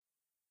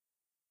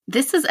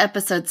This is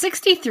episode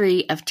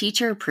 63 of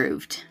Teacher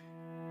Approved.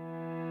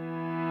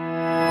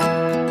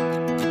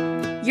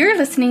 You're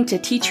listening to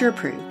Teacher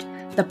Approved,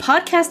 the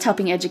podcast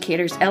helping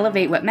educators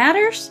elevate what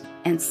matters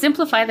and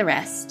simplify the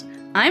rest.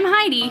 I'm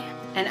Heidi.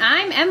 And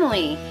I'm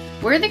Emily.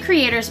 We're the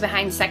creators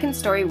behind Second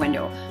Story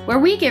Window, where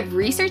we give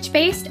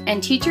research-based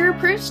and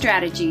teacher-approved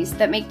strategies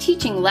that make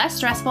teaching less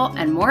stressful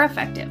and more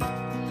effective.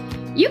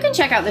 You can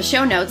check out the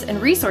show notes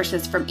and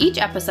resources from each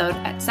episode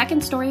at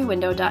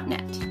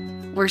secondstorywindow.net.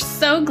 We're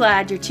so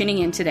glad you're tuning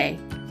in today.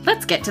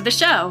 Let's get to the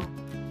show.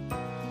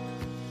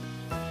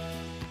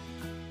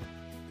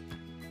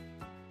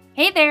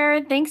 Hey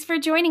there, thanks for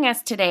joining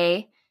us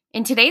today.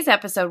 In today's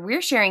episode,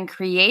 we're sharing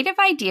creative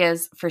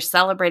ideas for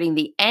celebrating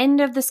the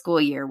end of the school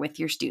year with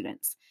your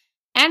students,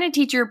 and a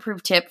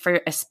teacher-approved tip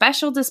for a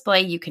special display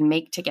you can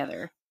make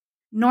together.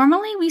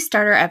 Normally, we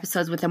start our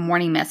episodes with a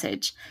morning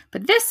message,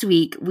 but this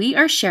week, we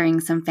are sharing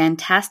some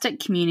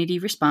fantastic community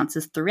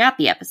responses throughout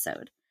the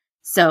episode.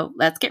 So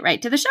let's get right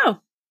to the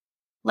show.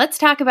 Let's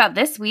talk about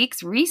this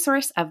week's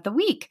resource of the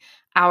week,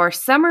 our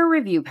summer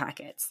review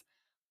packets.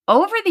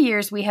 Over the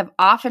years, we have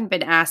often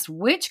been asked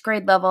which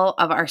grade level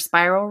of our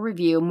Spiral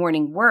Review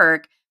morning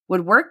work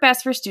would work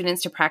best for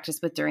students to practice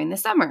with during the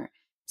summer.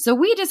 So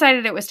we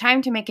decided it was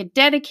time to make a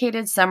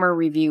dedicated summer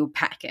review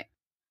packet.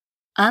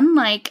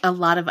 Unlike a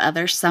lot of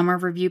other summer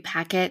review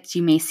packets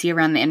you may see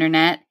around the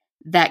internet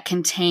that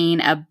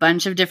contain a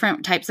bunch of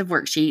different types of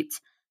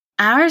worksheets,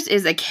 ours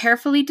is a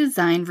carefully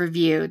designed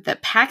review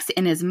that packs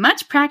in as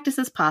much practice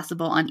as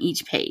possible on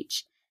each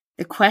page.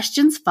 The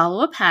questions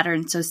follow a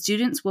pattern so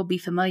students will be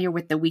familiar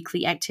with the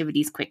weekly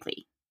activities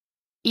quickly.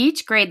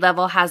 Each grade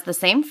level has the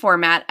same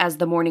format as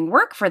the morning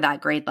work for that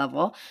grade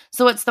level,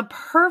 so it's the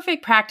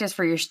perfect practice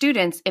for your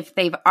students if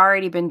they've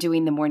already been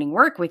doing the morning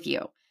work with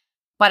you.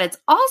 But it's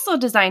also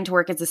designed to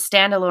work as a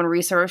standalone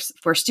resource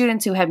for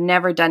students who have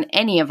never done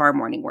any of our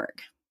morning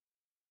work.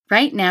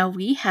 Right now,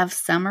 we have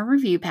summer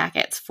review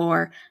packets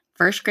for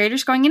first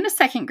graders going into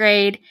second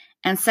grade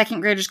and second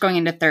graders going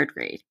into third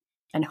grade.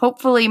 And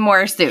hopefully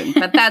more soon,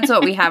 but that's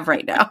what we have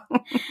right now.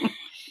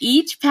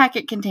 Each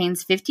packet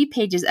contains 50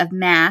 pages of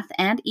math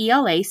and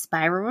ELA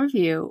Spiral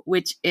Review,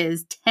 which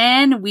is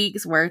 10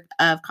 weeks worth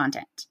of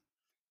content.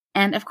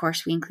 And of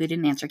course, we include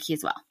an answer key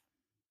as well.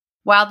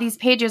 While these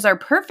pages are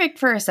perfect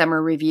for a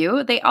summer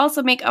review, they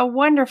also make a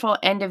wonderful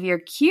end-of-year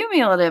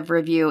cumulative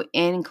review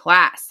in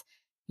class.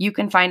 You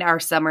can find our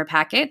summer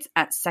packets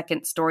at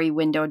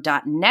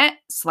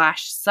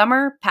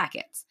secondstorywindow.net/summer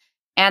packets,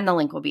 and the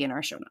link will be in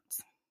our show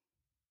notes.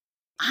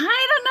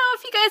 I don't know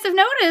if you guys have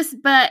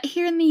noticed, but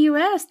here in the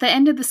U.S., the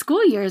end of the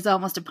school year is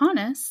almost upon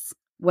us.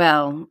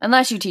 Well,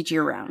 unless you teach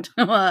year-round.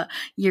 Well,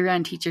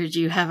 year-round teachers,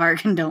 you have our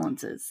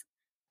condolences.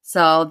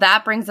 So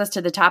that brings us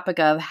to the topic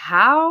of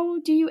how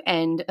do you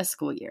end a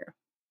school year?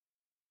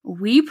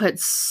 We put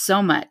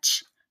so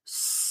much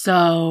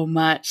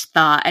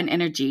thought and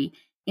energy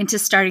into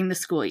starting the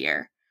school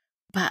year,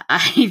 but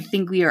I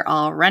think we are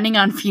all running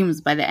on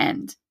fumes by the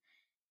end.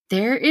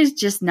 There is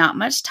just not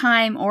much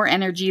time or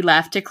energy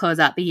left to close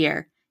out the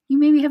year. You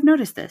maybe have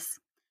noticed this,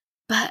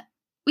 but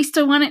we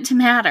still want it to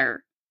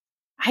matter.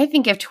 I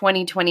think if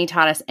 2020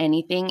 taught us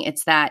anything,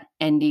 it's that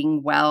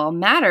ending well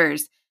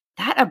matters.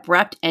 That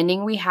abrupt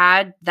ending we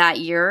had that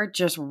year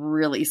just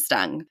really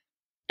stung.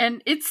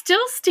 And it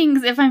still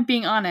stings, if I'm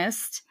being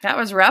honest. That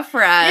was rough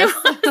for us. It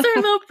was.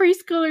 Our little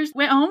preschoolers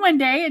went home one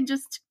day and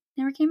just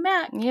never came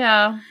back.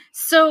 Yeah.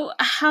 So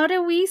how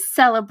do we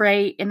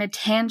celebrate in a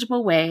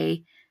tangible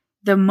way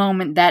the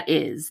moment that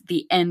is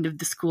the end of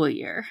the school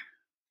year?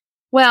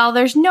 Well,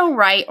 there's no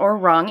right or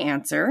wrong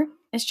answer.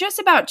 It's just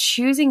about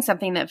choosing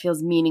something that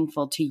feels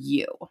meaningful to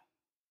you.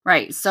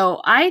 Right. So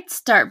I'd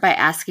start by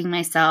asking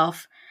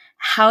myself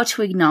how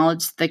to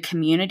acknowledge the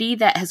community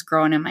that has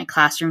grown in my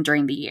classroom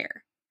during the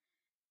year.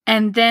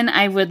 And then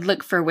I would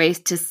look for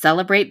ways to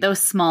celebrate those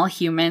small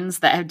humans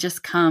that have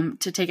just come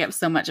to take up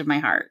so much of my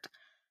heart.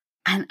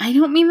 And I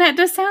don't mean that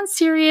to sound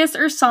serious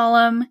or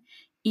solemn,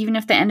 even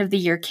if the end of the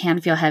year can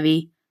feel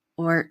heavy.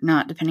 Or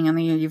not, depending on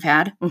the year you've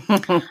had.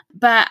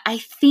 But I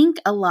think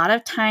a lot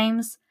of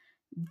times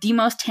the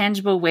most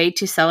tangible way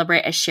to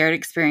celebrate a shared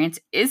experience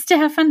is to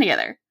have fun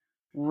together.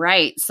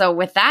 Right. So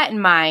with that in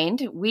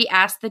mind, we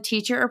asked the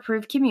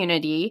teacher-approved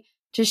community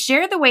to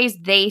share the ways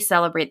they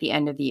celebrate the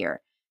end of the year.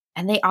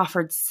 And they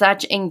offered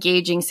such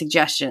engaging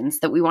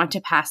suggestions that we want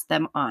to pass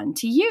them on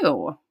to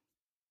you.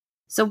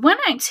 So one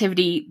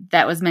activity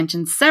that was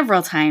mentioned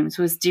several times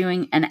was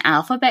doing an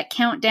alphabet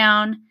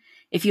countdown.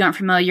 If you aren't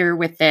familiar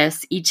with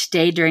this, each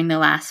day during the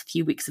last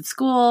few weeks of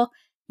school,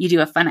 you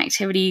do a fun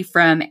activity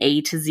from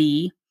A to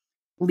Z.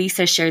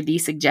 Lisa shared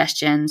these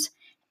suggestions.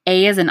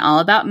 A is an all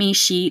about me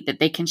sheet that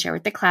they can share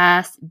with the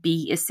class.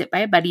 B is sit by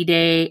a buddy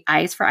day.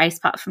 I is for ice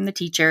pops from the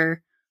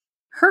teacher.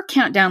 Her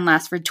countdown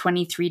lasts for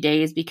 23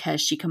 days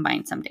because she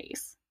combined some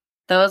days.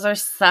 Those are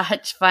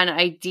such fun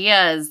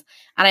ideas.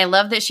 And I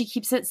love that she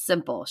keeps it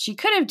simple. She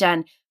could have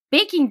done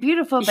baking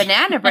beautiful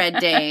banana bread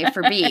day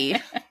for B.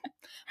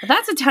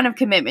 That's a ton of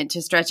commitment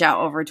to stretch out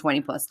over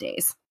 20 plus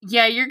days.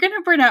 Yeah, you're going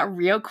to burn out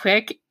real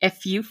quick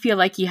if you feel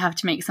like you have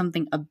to make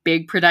something a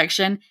big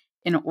production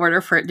in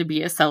order for it to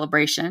be a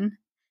celebration.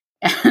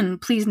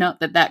 And please note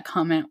that that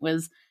comment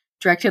was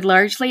directed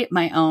largely at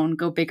my own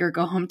go big or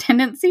go home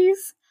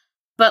tendencies.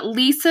 But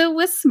Lisa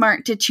was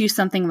smart to choose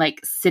something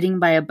like sitting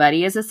by a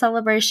buddy as a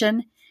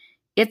celebration.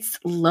 It's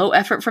low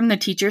effort from the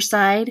teacher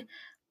side,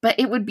 but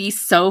it would be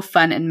so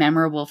fun and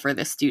memorable for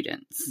the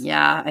students.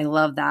 Yeah, I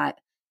love that.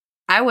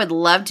 I would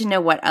love to know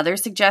what other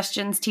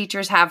suggestions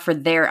teachers have for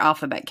their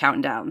alphabet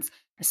countdowns,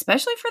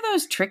 especially for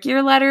those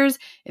trickier letters.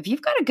 If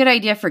you've got a good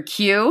idea for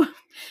Q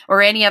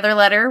or any other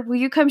letter, will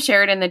you come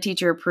share it in the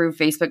Teacher Approved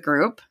Facebook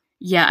group?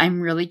 Yeah, I'm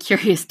really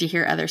curious to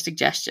hear other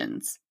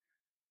suggestions.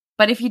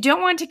 But if you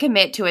don't want to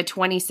commit to a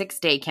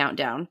 26-day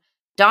countdown,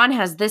 Dawn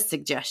has this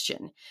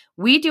suggestion.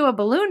 We do a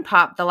balloon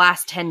pop the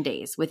last 10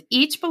 days, with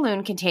each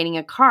balloon containing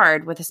a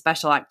card with a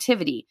special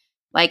activity,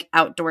 like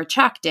outdoor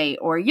chalk day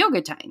or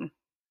yoga time.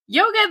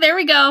 Yoga, there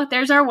we go.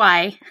 There's our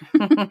why.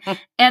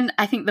 And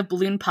I think the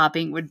balloon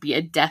popping would be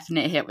a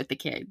definite hit with the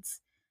kids.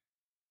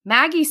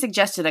 Maggie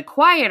suggested a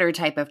quieter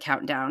type of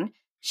countdown.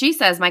 She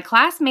says, my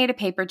class made a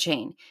paper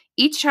chain.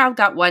 Each child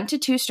got 1 to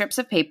 2 strips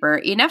of paper,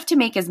 enough to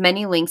make as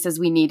many links as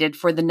we needed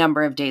for the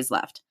number of days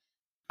left.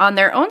 On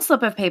their own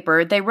slip of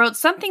paper, they wrote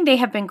something they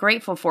have been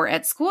grateful for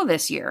at school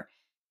this year.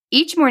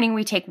 Each morning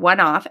we take one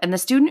off, and the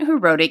student who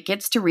wrote it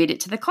gets to read it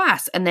to the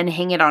class and then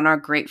hang it on our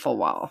grateful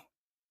wall.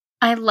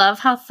 I love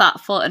how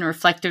thoughtful and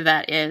reflective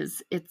that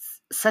is.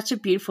 It's such a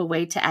beautiful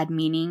way to add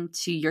meaning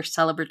to your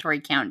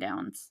celebratory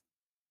countdowns.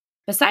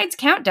 Besides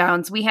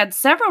countdowns, we had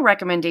several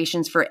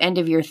recommendations for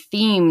end-of-year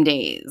theme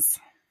days.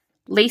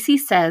 Lacey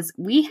says,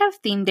 we have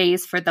theme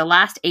days for the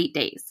last 8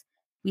 days.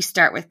 We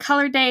start with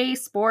Color Day,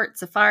 Sport,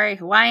 Safari,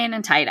 Hawaiian,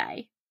 and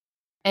Tie-Dye.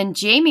 And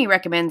Jamie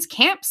recommends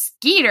Camp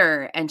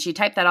Skeeter, and she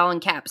typed that all in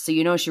caps, so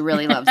you know she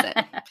really loves it.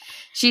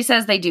 She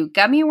says they do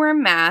gummy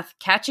worm math,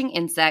 catching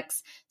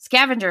insects,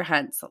 scavenger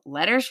hunts,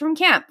 letters from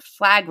camp,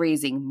 flag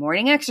raising,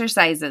 morning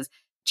exercises,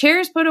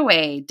 chairs put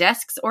away,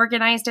 desks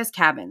organized as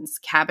cabins,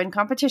 cabin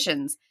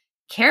competitions,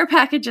 care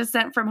packages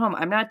sent from home.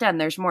 I'm not done.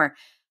 There's more.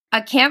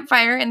 A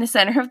campfire in the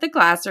center of the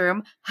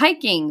classroom,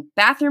 hiking,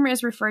 bathroom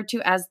is referred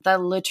to as the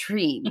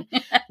latrine,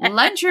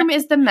 lunchroom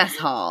is the mess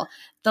hall.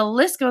 The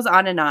list goes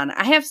on and on.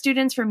 I have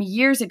students from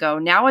years ago,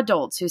 now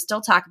adults, who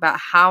still talk about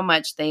how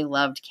much they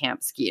loved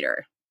Camp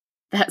Skeeter.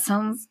 That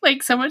sounds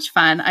like so much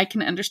fun. I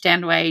can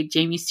understand why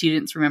Jamie's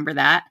students remember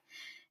that.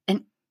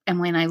 And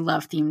Emily and I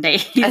love theme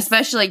days.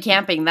 Especially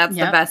camping. That's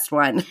the best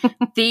one.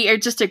 They are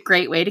just a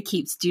great way to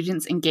keep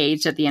students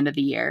engaged at the end of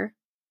the year.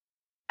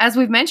 As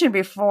we've mentioned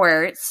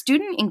before,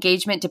 student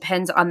engagement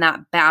depends on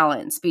that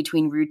balance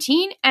between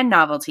routine and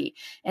novelty.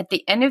 At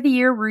the end of the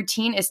year,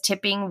 routine is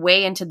tipping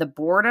way into the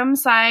boredom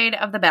side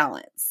of the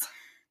balance.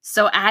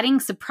 So adding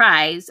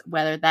surprise,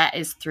 whether that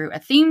is through a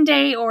theme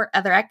day or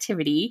other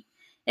activity,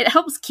 it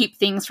helps keep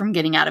things from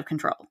getting out of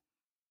control.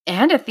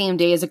 And a theme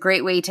day is a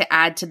great way to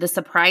add to the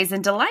surprise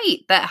and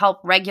delight that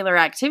help regular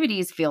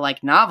activities feel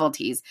like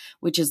novelties,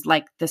 which is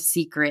like the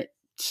secret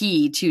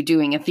key to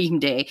doing a theme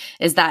day,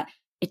 is that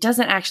it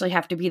doesn't actually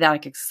have to be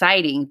that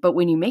exciting, but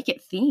when you make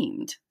it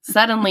themed,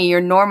 suddenly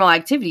your normal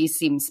activities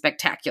seem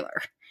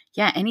spectacular.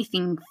 Yeah,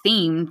 anything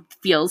themed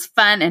feels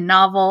fun and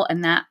novel,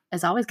 and that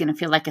is always going to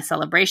feel like a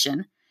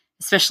celebration,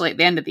 especially at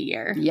the end of the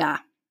year. Yeah.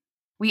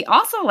 We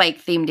also like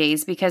theme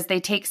days because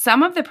they take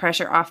some of the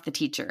pressure off the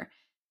teacher.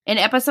 In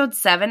episode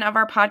 7 of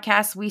our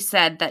podcast, we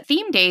said that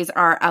theme days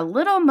are a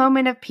little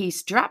moment of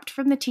peace dropped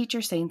from the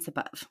teacher saints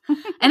above.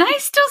 And I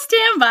still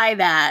stand by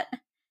that.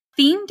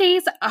 Theme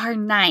days are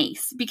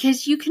nice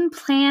because you can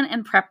plan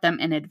and prep them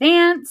in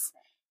advance,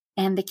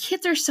 and the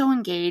kids are so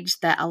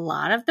engaged that a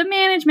lot of the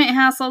management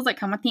hassles that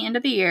come at the end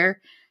of the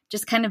year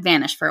just kind of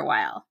vanish for a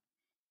while.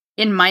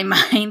 In my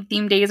mind,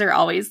 theme days are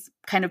always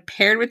kind of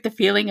paired with the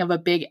feeling of a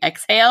big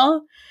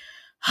exhale.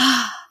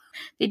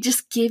 They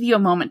just give you a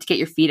moment to get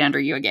your feet under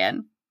you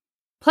again.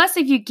 Plus,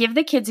 if you give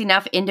the kids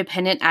enough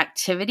independent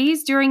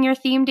activities during your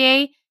theme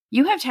day,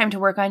 you have time to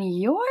work on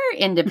your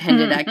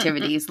independent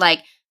activities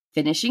like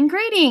finishing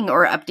grading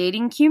or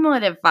updating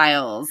cumulative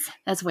files.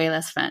 That's way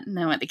less fun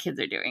than what the kids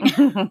are doing.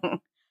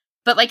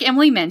 But like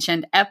Emily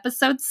mentioned,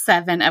 episode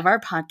 7 of our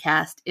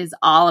podcast is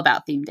all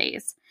about theme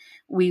days.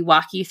 We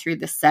walk you through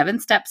the 7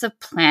 steps of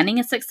planning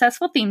a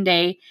successful theme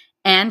day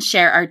and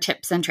share our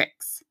tips and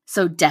tricks.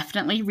 So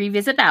definitely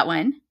revisit that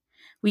one.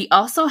 We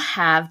also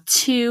have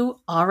 2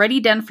 already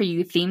done for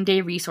you theme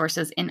day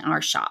resources in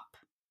our shop.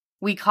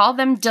 We call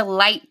them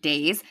Delight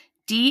Days,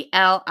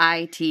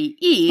 DLITE,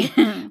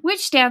 which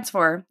stands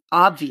for,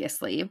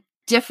 obviously,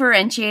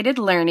 Differentiated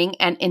Learning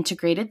and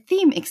Integrated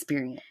Theme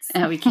Experience.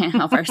 We can't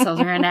help ourselves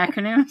around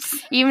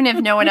acronyms. Even if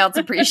no one else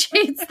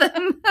appreciates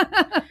them.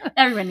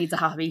 Everyone needs a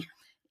hobby.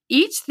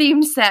 Each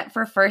themed set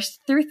for 1st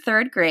through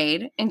 3rd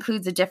grade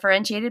includes a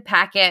differentiated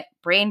packet,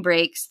 brain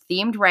breaks,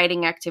 themed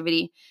writing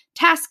activity,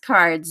 task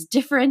cards,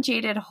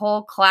 differentiated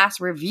whole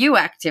class review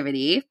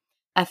activity,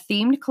 a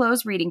themed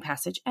closed reading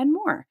passage, and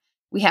more.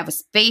 We have a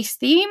space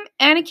theme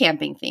and a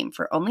camping theme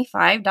for only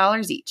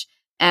 $5 each.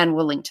 and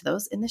we'll link to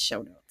those in the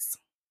show notes.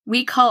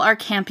 We call our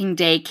camping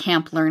day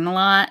Camp Learn a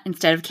Lot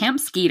instead of Camp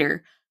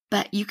Skeeter,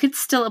 but you could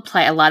still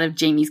apply a lot of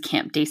Jamie's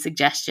camp day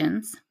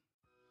suggestions.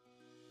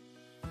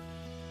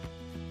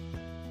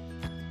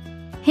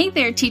 Hey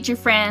there, teacher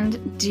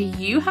friend. Do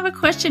you have a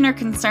question or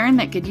concern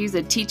that could use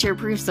a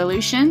teacher-proof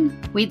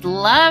solution? We'd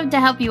love to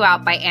help you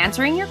out by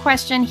answering your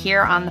question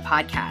here on the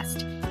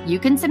podcast. You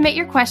can submit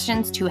your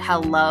questions to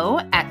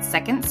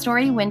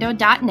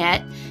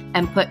hello@secondstorywindow.net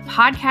and put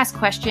podcast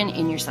question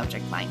in your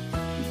subject line.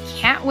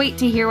 Can't wait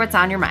to hear what's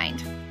on your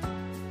mind.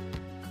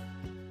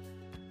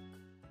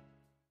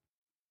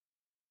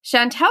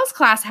 Chantel's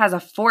class has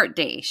a fort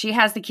day. She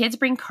has the kids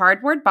bring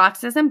cardboard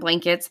boxes and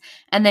blankets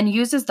and then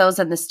uses those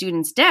on the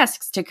students'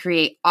 desks to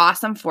create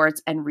awesome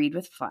forts and read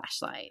with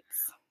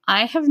flashlights.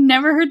 I have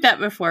never heard that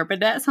before, but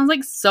that sounds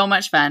like so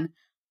much fun.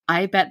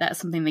 I bet that's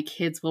something the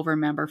kids will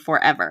remember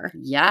forever.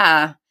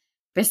 Yeah.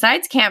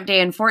 Besides camp day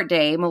and fort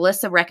day,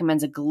 Melissa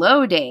recommends a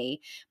glow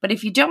day. But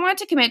if you don't want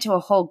to commit to a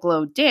whole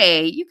glow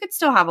day, you could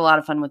still have a lot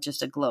of fun with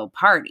just a glow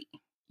party.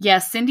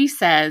 Yes, Cindy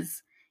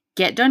says,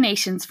 get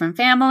donations from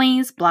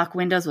families, block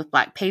windows with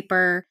black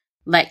paper,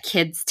 let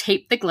kids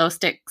tape the glow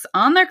sticks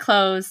on their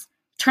clothes,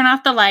 turn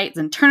off the lights,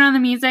 and turn on the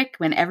music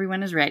when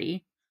everyone is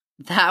ready.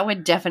 That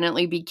would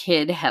definitely be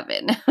kid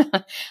heaven.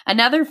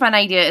 Another fun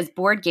idea is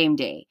board game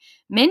day.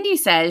 Mindy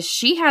says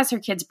she has her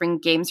kids bring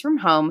games from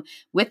home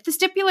with the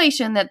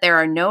stipulation that there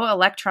are no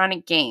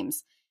electronic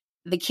games.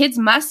 The kids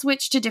must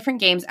switch to different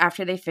games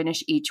after they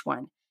finish each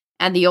one.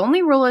 And the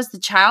only rule is the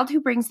child who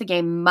brings the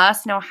game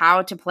must know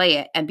how to play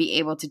it and be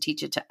able to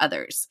teach it to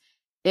others.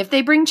 If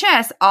they bring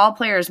chess, all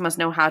players must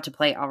know how to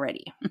play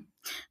already.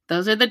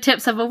 Those are the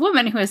tips of a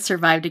woman who has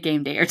survived a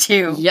game day or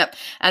two. Yep.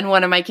 And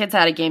one of my kids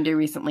had a game day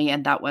recently,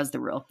 and that was the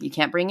rule. You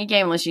can't bring a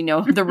game unless you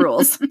know the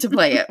rules to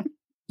play it.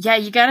 Yeah,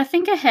 you got to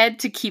think ahead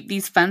to keep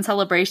these fun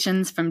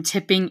celebrations from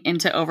tipping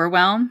into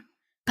overwhelm.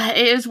 But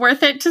it is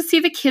worth it to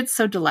see the kids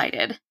so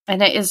delighted.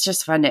 And it is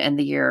just fun to end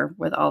the year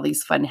with all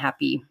these fun,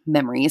 happy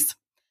memories.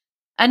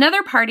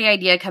 Another party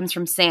idea comes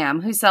from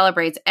Sam, who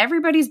celebrates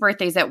everybody's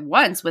birthdays at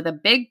once with a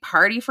big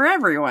party for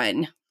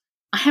everyone.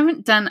 I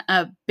haven't done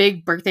a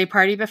big birthday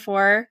party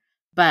before,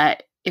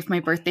 but if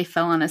my birthday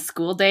fell on a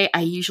school day,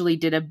 I usually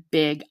did a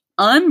big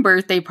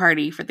unbirthday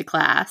party for the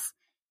class.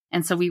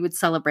 And so we would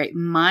celebrate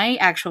my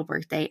actual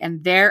birthday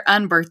and their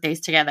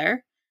unbirthdays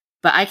together.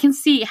 But I can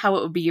see how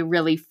it would be a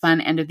really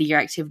fun end of the year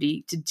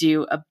activity to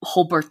do a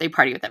whole birthday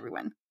party with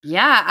everyone.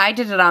 Yeah, I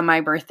did it on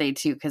my birthday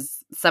too,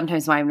 because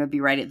sometimes mine would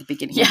be right at the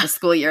beginning of the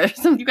school year.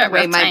 So You got the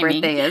way rough my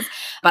timing. birthday is.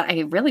 But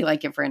I really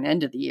like it for an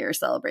end of the year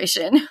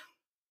celebration.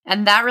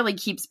 And that really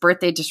keeps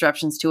birthday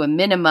disruptions to a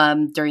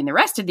minimum during the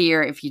rest of the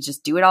year if you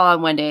just do it all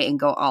on one day and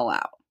go all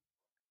out.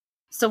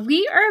 So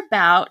we are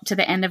about to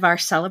the end of our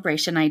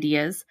celebration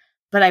ideas,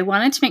 but I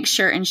wanted to make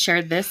sure and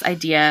share this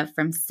idea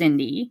from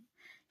Cindy.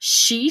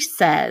 She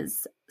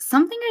says,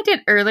 something I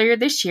did earlier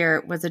this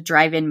year was a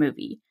drive-in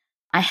movie.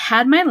 I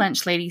had my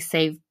lunch lady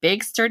save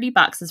big sturdy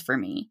boxes for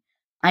me.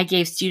 I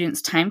gave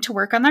students time to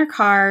work on their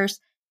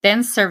cars,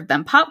 then served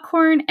them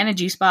popcorn and a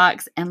juice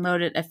box and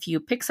loaded a few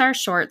Pixar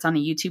shorts on a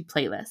YouTube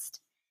playlist.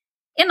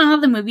 In all,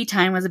 the movie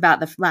time was about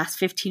the last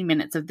 15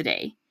 minutes of the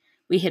day.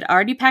 We had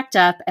already packed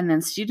up and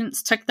then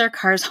students took their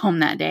cars home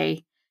that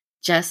day.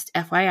 Just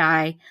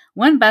FYI,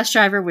 one bus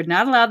driver would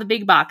not allow the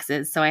big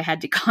boxes, so I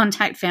had to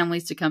contact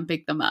families to come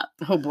pick them up.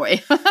 Oh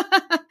boy.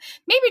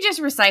 Maybe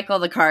just recycle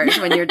the cars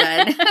when you're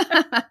done.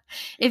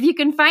 If you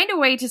can find a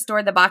way to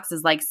store the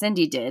boxes like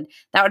Cindy did,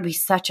 that would be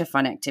such a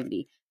fun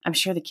activity. I'm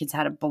sure the kids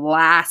had a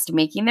blast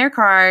making their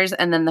cars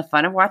and then the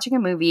fun of watching a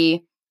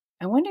movie.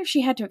 I wonder if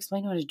she had to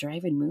explain what a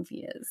drive-in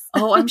movie is.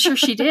 Oh, I'm sure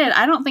she did.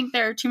 I don't think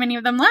there are too many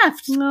of them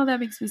left. No,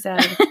 that makes me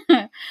sad.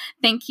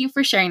 Thank you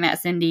for sharing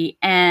that, Cindy.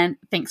 And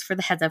thanks for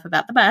the heads up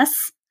about the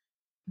bus.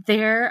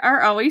 There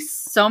are always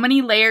so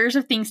many layers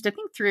of things to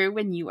think through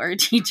when you are a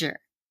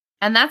teacher.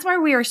 And that's why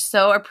we are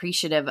so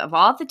appreciative of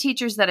all the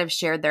teachers that have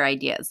shared their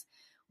ideas.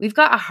 We've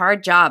got a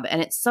hard job,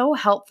 and it's so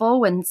helpful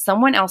when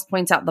someone else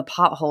points out the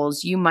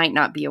potholes you might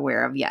not be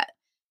aware of yet.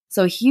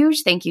 So a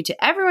huge thank you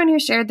to everyone who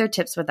shared their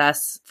tips with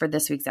us for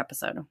this week's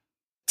episode.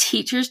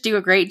 Teachers do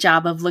a great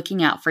job of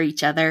looking out for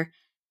each other,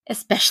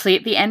 especially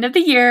at the end of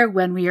the year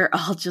when we are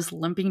all just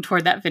limping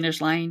toward that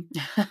finish line.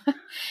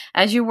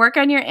 As you work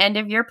on your end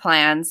of year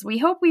plans, we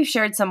hope we've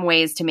shared some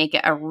ways to make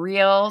it a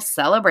real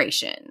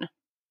celebration.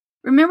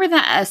 Remember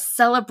that a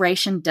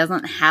celebration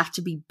doesn't have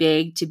to be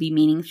big to be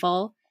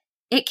meaningful.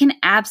 It can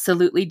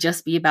absolutely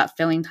just be about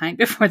filling time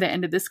before the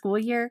end of the school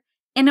year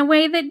in a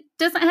way that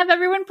doesn't have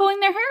everyone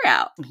pulling their hair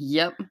out.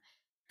 Yep.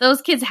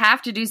 Those kids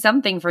have to do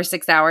something for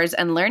 6 hours,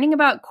 and learning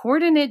about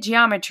coordinate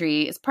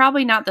geometry is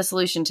probably not the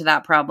solution to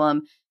that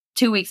problem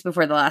 2 weeks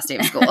before the last day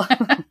of school.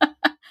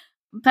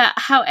 But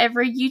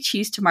however you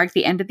choose to mark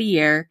the end of the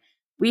year,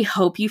 we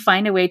hope you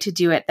find a way to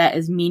do it that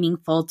is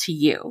meaningful to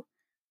you.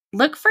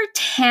 Look for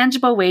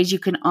tangible ways you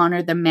can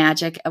honor the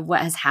magic of what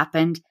has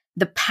happened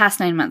the past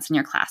 9 months in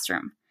your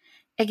classroom.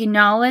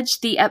 Acknowledge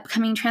the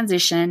upcoming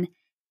transition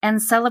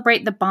and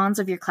celebrate the bonds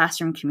of your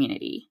classroom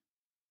community.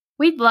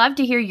 We'd love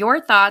to hear your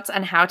thoughts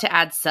on how to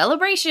add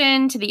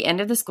celebration to the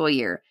end of the school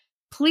year.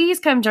 Please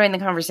come join the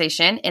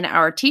conversation in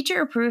our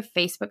Teacher Approved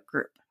Facebook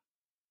group.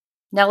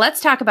 Now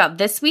let's talk about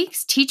this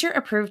week's Teacher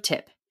Approved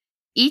tip.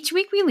 Each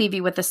week we leave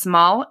you with a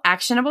small,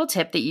 actionable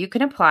tip that you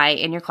can apply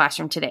in your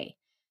classroom today.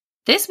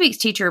 This week's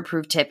Teacher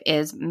Approved tip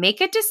is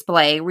make a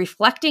display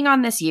reflecting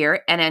on this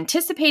year and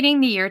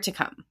anticipating the year to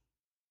come.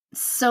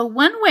 So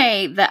one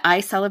way that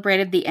I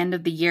celebrated the end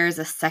of the year as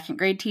a second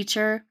grade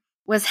teacher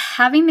was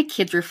having the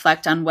kids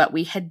reflect on what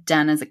we had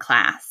done as a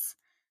class.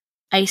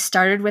 I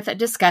started with a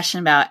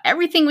discussion about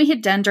everything we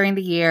had done during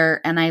the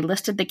year, and I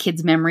listed the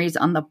kids' memories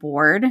on the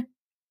board.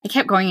 I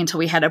kept going until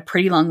we had a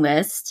pretty long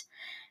list.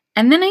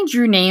 And then I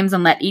drew names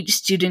and let each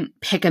student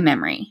pick a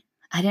memory.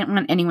 I didn't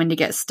want anyone to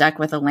get stuck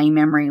with a lame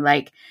memory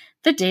like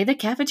the day the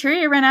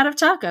cafeteria ran out of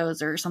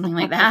tacos or something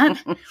like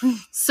that.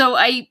 So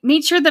I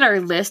made sure that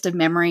our list of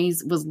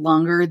memories was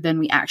longer than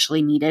we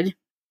actually needed.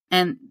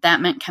 And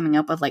that meant coming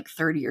up with like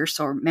 30 or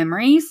so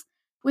memories,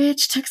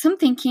 which took some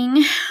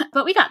thinking,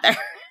 but we got there.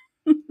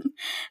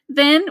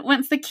 Then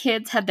once the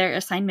kids had their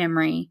assigned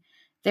memory,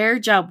 their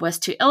job was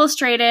to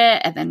illustrate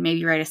it and then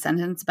maybe write a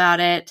sentence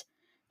about it.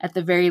 At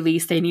the very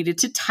least, they needed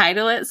to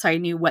title it so I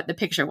knew what the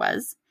picture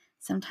was.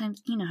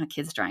 Sometimes, you know how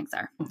kids' drawings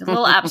are. They're a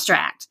little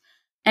abstract.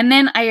 And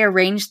then I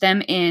arranged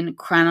them in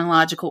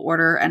chronological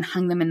order and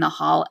hung them in the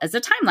hall as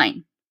a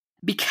timeline.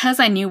 Because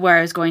I knew where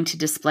I was going to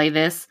display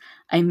this,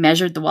 I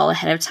measured the wall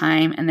ahead of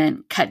time and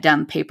then cut down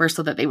the paper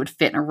so that they would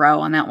fit in a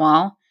row on that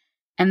wall.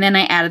 And then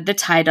I added the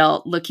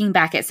title, Looking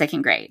Back at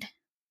Second Grade.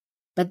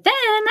 But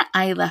then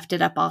I left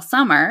it up all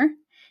summer.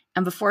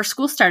 And before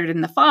school started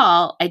in the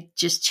fall, I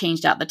just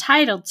changed out the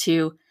title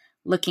to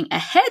Looking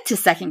Ahead to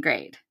Second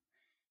Grade.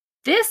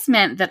 This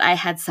meant that I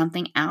had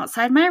something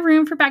outside my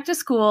room for back to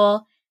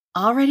school,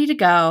 all ready to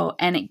go,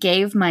 and it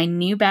gave my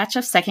new batch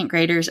of second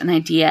graders an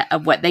idea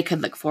of what they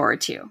could look forward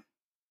to.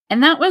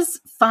 And that was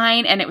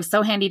fine, and it was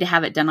so handy to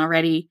have it done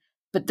already.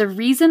 But the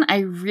reason I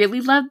really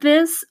loved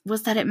this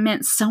was that it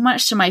meant so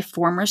much to my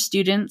former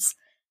students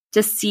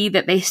to see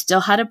that they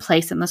still had a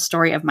place in the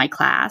story of my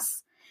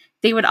class.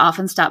 They would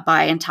often stop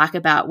by and talk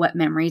about what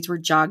memories were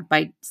jogged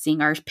by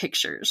seeing our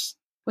pictures.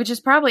 Which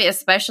is probably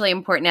especially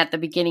important at the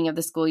beginning of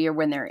the school year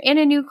when they're in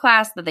a new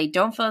class that they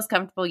don't feel as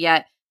comfortable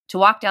yet. To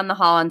walk down the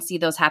hall and see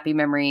those happy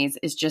memories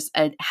is just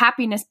a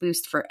happiness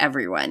boost for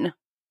everyone.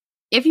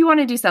 If you want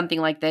to do something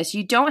like this,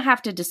 you don't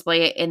have to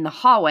display it in the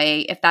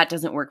hallway if that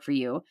doesn't work for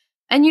you.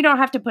 And you don't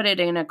have to put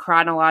it in a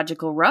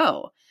chronological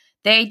row.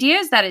 The idea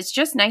is that it's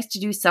just nice to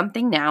do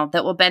something now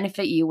that will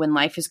benefit you when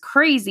life is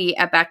crazy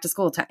at back to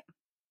school time.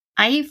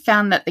 I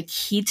found that the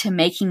key to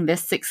making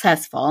this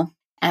successful,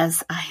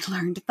 as I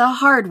learned the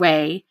hard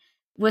way,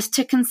 was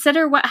to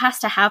consider what has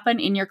to happen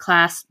in your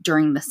class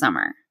during the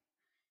summer.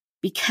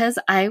 Because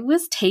I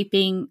was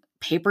taping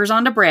papers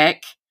onto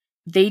brick,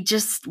 they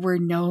just were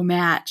no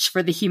match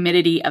for the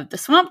humidity of the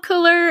swamp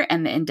cooler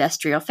and the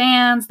industrial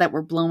fans that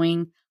were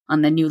blowing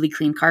on the newly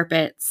cleaned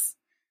carpets.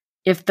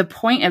 If the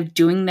point of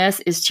doing this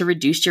is to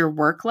reduce your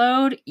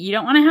workload, you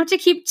don't want to have to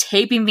keep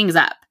taping things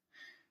up.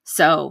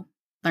 So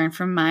learn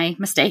from my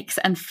mistakes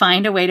and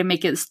find a way to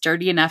make it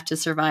sturdy enough to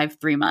survive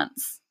 3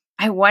 months.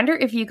 I wonder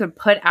if you could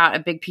put out a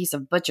big piece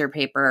of butcher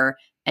paper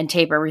and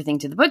tape everything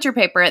to the butcher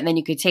paper, and then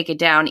you could take it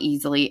down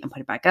easily and put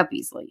it back up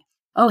easily.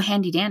 Oh,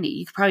 handy dandy.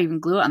 You could probably even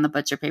glue it on the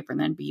butcher paper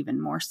and then be even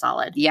more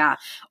solid. Yeah.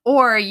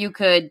 Or you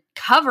could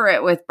cover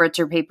it with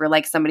butcher paper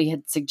like somebody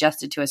had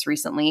suggested to us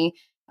recently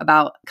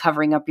about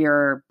covering up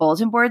your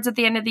bulletin boards at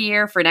the end of the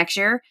year for next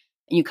year.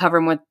 And you cover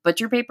them with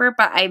butcher paper.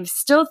 But I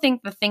still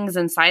think the things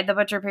inside the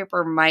butcher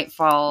paper might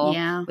fall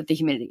with the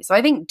humidity. So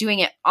I think doing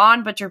it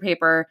on butcher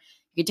paper,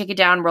 you could take it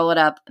down, roll it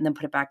up, and then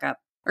put it back up.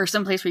 Or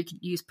someplace where you could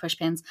use push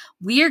pins.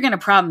 We are going to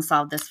problem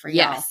solve this for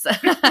y'all.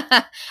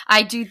 Yes.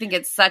 I do think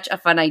it's such a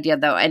fun idea,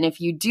 though. And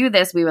if you do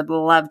this, we would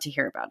love to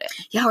hear about it.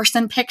 Yeah, or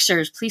send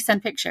pictures. Please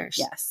send pictures.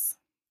 Yes.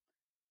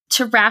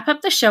 To wrap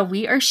up the show,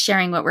 we are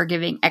sharing what we're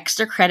giving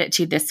extra credit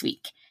to this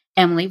week.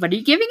 Emily, what are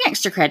you giving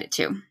extra credit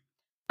to?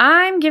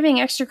 I'm giving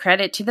extra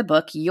credit to the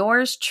book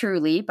Yours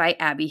Truly by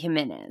Abby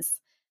Jimenez.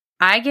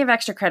 I gave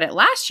extra credit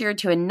last year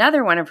to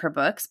another one of her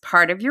books,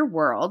 Part of Your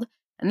World.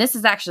 And this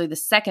is actually the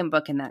second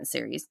book in that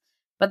series.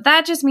 But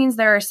that just means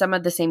there are some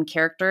of the same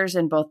characters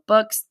in both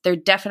books. They're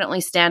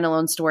definitely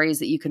standalone stories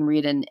that you can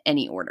read in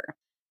any order.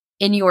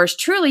 In Yours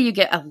Truly, you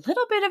get a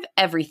little bit of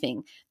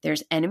everything.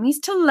 There's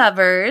enemies to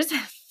lovers,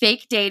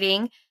 fake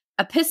dating,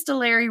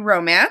 epistolary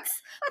romance,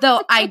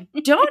 though I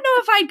don't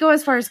know if I'd go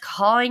as far as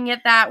calling it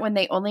that when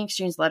they only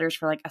exchange letters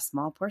for like a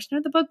small portion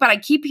of the book, but I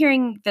keep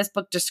hearing this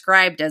book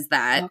described as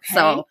that. Okay.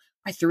 So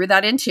I threw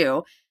that in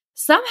too.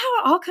 Somehow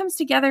it all comes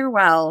together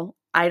well.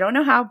 I don't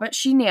know how, but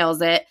she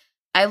nails it.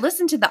 I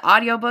listened to the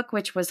audiobook,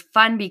 which was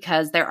fun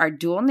because there are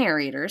dual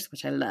narrators,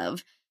 which I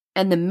love.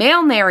 And the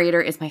male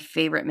narrator is my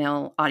favorite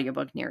male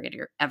audiobook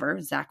narrator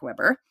ever, Zach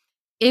Weber.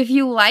 If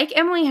you like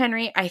Emily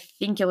Henry, I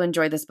think you'll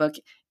enjoy this book.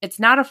 It's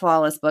not a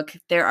flawless book.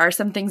 There are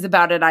some things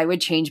about it I would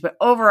change, but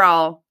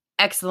overall,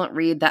 excellent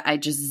read that I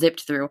just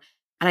zipped through.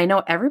 And I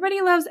know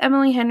everybody loves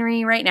Emily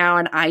Henry right now,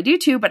 and I do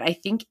too, but I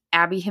think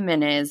Abby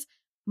Jimenez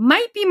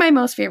might be my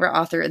most favorite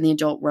author in the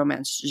adult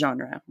romance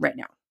genre right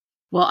now.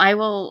 Well, I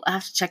will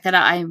have to check that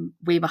out. I'm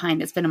way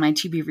behind. It's been on my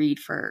to-be read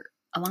for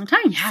a long time.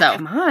 Yeah, so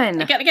come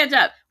on. I got to catch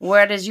up.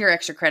 What is your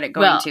extra credit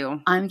going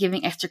to? I'm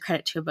giving extra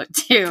credit to a book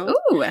too.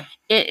 Ooh.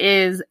 It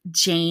is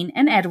Jane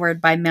and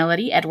Edward by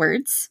Melody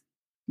Edwards.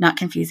 Not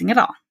confusing at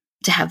all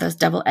to have those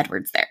double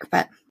Edwards there,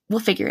 but we'll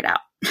figure it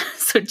out.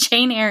 So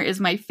Jane Eyre is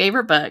my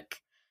favorite book,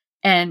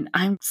 and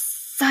I'm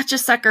such a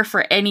sucker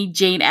for any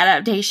Jane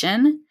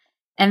adaptation.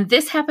 And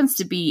this happens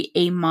to be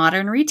a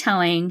modern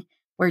retelling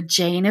where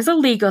Jane is a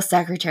legal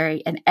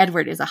secretary and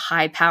Edward is a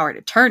high-powered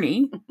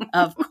attorney,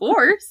 of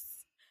course.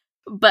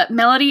 But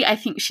Melody, I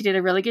think she did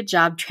a really good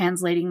job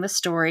translating the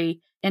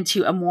story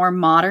into a more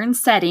modern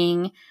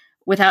setting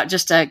without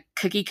just a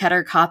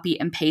cookie-cutter copy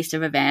and paste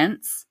of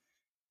events.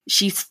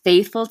 She's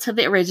faithful to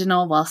the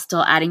original while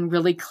still adding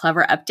really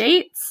clever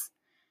updates.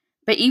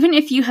 But even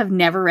if you have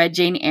never read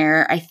Jane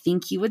Eyre, I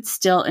think you would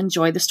still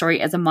enjoy the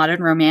story as a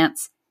modern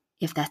romance,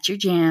 if that's your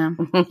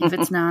jam. If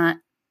it's not,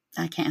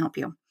 I can't help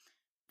you.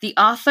 The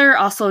author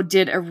also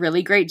did a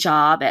really great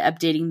job at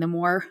updating the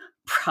more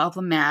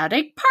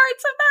problematic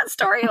parts of that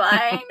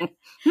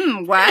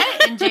storyline.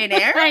 What? In Jane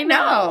Eyre? I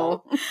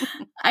know.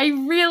 I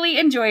really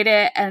enjoyed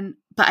it,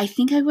 but I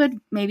think I would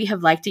maybe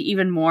have liked it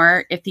even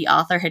more if the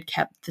author had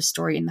kept the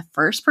story in the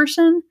first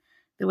person.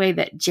 The way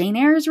that Jane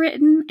Eyre is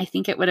written, I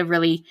think it would have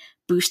really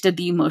boosted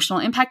the emotional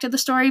impact of the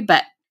story,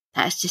 but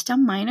that's just a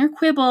minor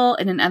quibble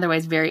in an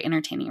otherwise very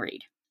entertaining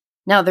read.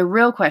 Now, the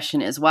real question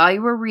is, while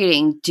you were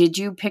reading, did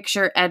you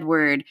picture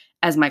Edward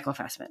as Michael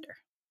Fassbender?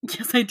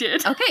 Yes, I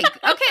did. Okay,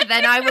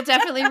 then I will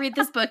definitely read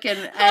this book and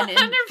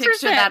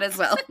picture that as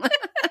well. I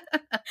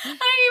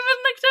even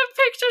looked up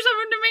pictures of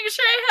him to make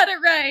sure I had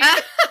it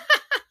right.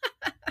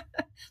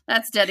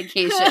 That's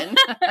dedication.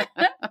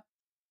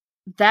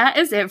 That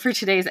is it for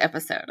today's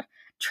episode.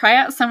 Try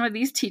out some of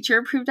these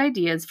teacher-approved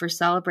ideas for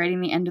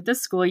celebrating the end of the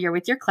school year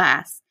with your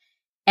class.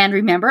 And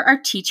remember our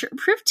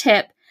teacher-approved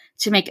tip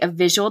to make a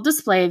visual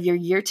display of your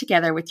year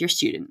together with your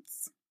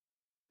students.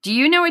 Do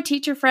you know a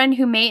teacher friend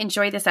who may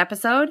enjoy this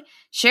episode?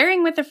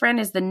 Sharing with a friend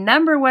is the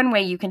 #1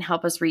 way you can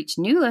help us reach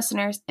new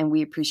listeners, and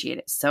we appreciate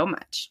it so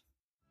much.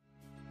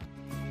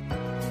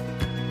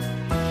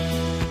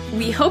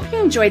 We hope you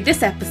enjoyed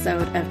this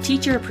episode of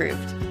Teacher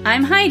Approved.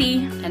 I'm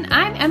Heidi. And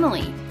I'm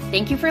Emily.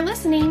 Thank you for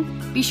listening.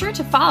 Be sure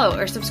to follow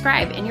or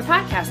subscribe in your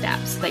podcast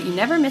app so that you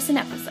never miss an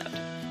episode.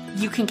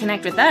 You can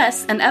connect with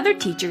us and other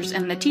teachers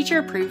in the Teacher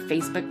Approved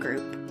Facebook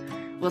group.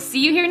 We'll see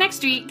you here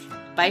next week.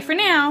 Bye for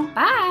now.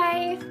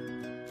 Bye.